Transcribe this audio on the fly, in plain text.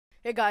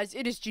Hey guys,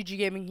 it is GG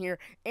Gaming here,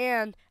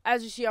 and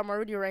as you see, I'm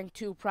already ranked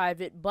 2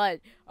 private, but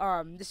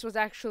this was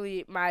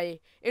actually my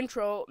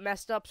intro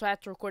messed up, so I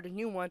had to record a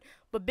new one.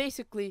 But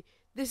basically,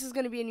 this is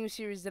going to be a new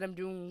series that I'm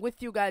doing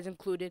with you guys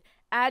included.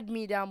 Add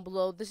me down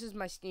below. This is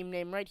my Steam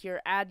name right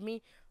here. Add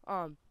me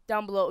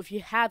down below if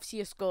you have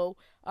CSGO,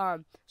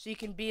 so you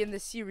can be in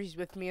this series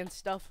with me and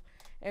stuff,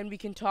 and we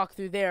can talk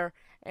through there.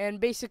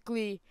 And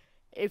basically,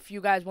 if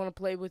you guys want to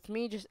play with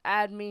me, just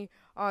add me.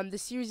 The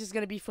series is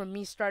going to be from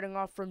me starting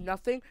off from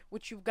nothing,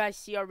 which you guys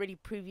see already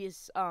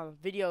previous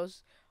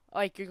videos.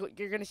 Like, you're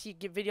going to see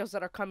videos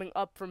that are coming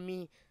up from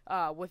me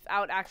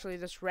without actually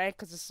this rank,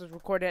 because this is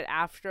recorded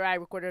after I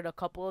recorded a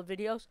couple of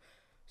videos.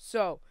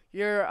 So,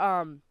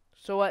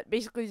 so what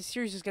basically the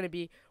series is going to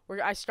be,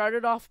 where I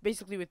started off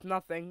basically with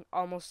nothing,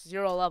 almost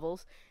 0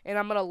 levels, and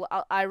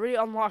I already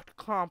unlocked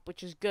comp,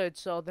 which is good.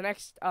 So the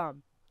next, I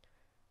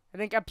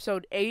think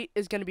episode 8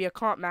 is going to be a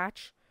comp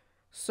match.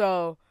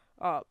 So,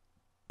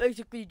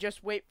 basically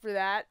just wait for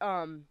that.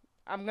 I'm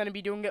going to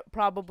be doing it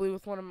probably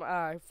with one of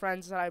my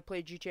friends that I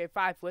played GTA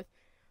 5 with,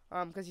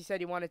 because he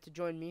said he wanted to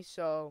join me.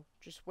 So,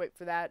 just wait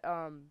for that.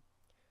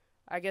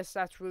 I guess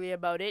that's really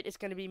about it. It's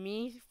going to be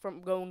me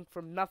going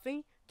from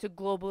nothing to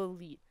global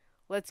elite.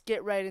 Let's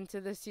get right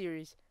into the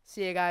series.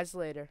 See you guys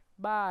later.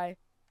 Bye.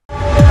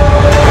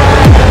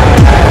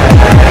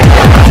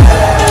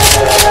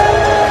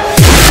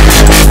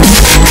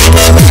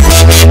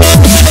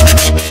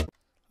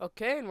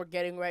 Okay, and we're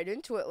getting right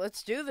into it.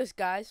 Let's do this,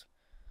 guys.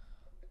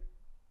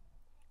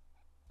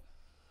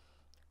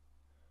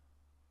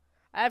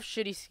 I have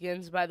shitty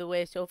skins, by the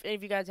way, so if any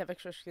of you guys have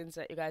extra skins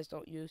that you guys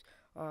don't use,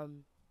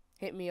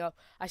 hit me up.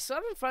 I still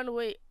haven't found a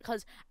way,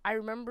 because I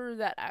remember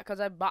that, because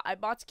I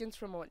bought skins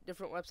from a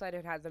different website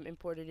and had them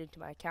imported into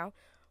my account,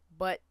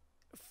 but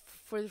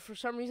for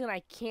some reason I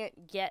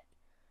can't get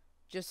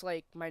just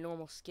like my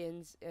normal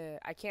skins.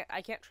 I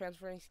can't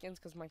transfer any skins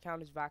because my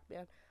account is VAC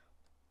banned,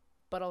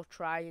 but I'll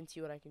try and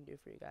see what I can do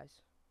for you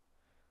guys.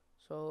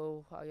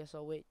 So I guess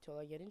I'll wait till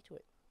I get into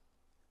it.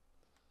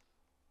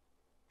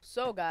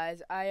 So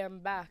guys, I am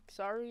back.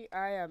 Sorry,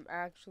 I am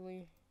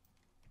actually,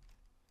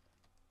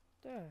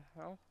 the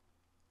hell?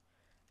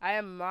 I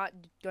am not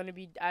gonna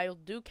be. I'll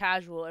do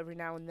casual every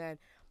now and then,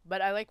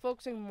 but I like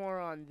focusing more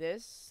on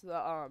this.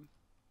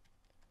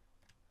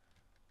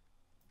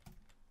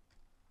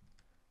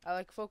 I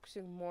like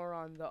focusing more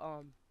on the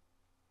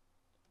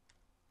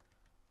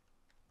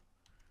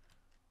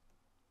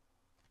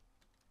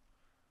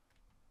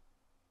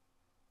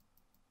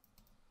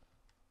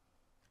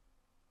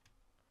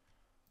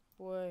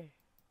Boy.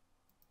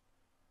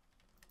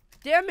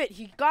 Damn it!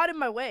 He got in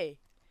my way.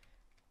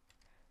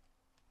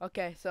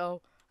 Okay,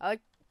 so I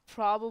like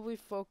probably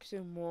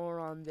focusing more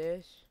on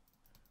this.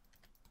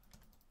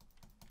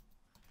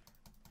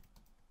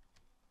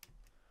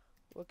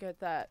 Look at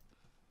that.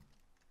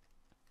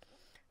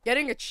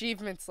 Getting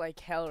achievements like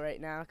hell right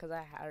now, because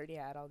I already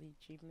had all the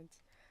achievements.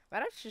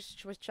 Might have to just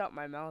switch out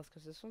my mouse,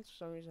 because this one's for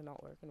some reason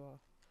not working well.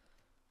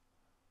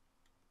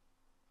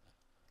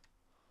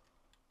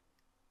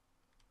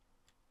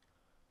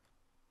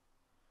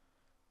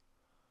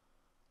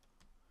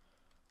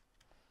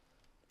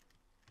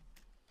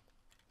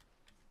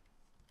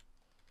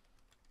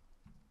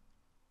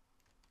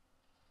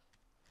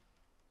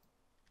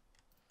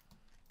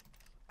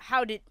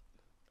 How did...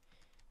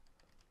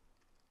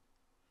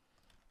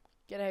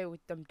 Get out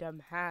with them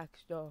dumb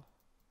hacks, though.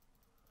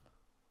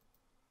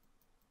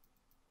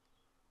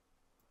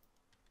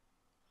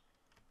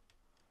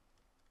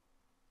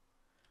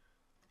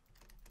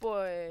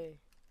 Boy.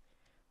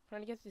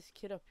 Trying to get this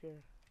kid up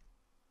here.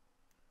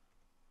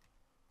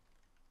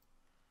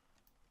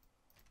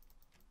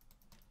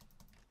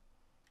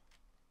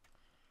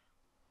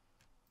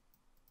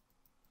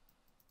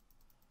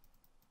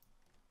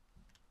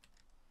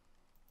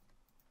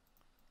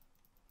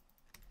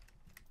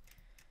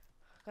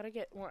 Gotta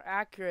get more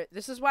accurate.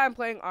 This is why I'm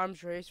playing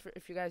Arms Race, for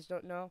if you guys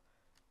don't know.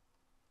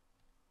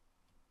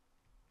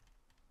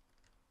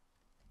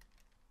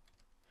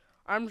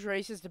 Arms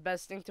Race is the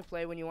best thing to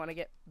play when you want to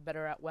get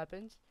better at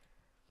weapons.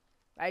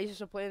 I used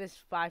to play this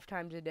 5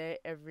 times a day,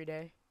 every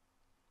day.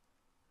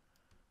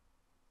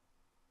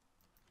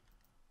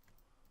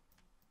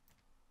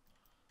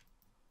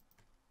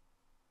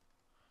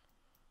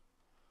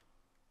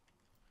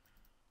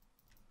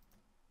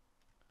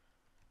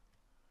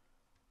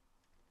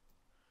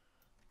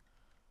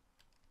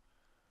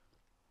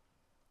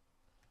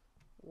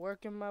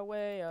 Working my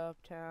way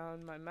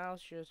uptown, my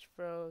mouse just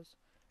froze.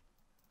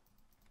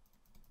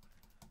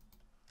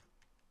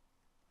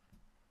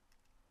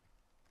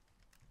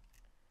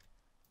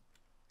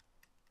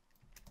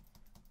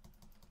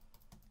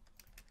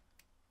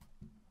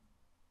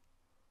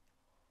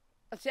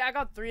 See, I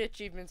got 3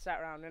 achievements that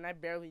round, and I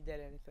barely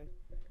did anything.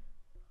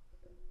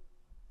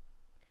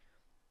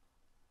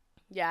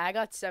 Yeah, I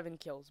got 7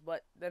 kills,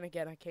 but then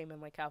again, I came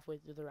in like halfway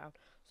through the round.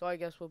 So I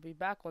guess we'll be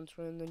back once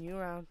we're in the new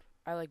round.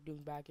 I like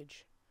doing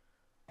baggage.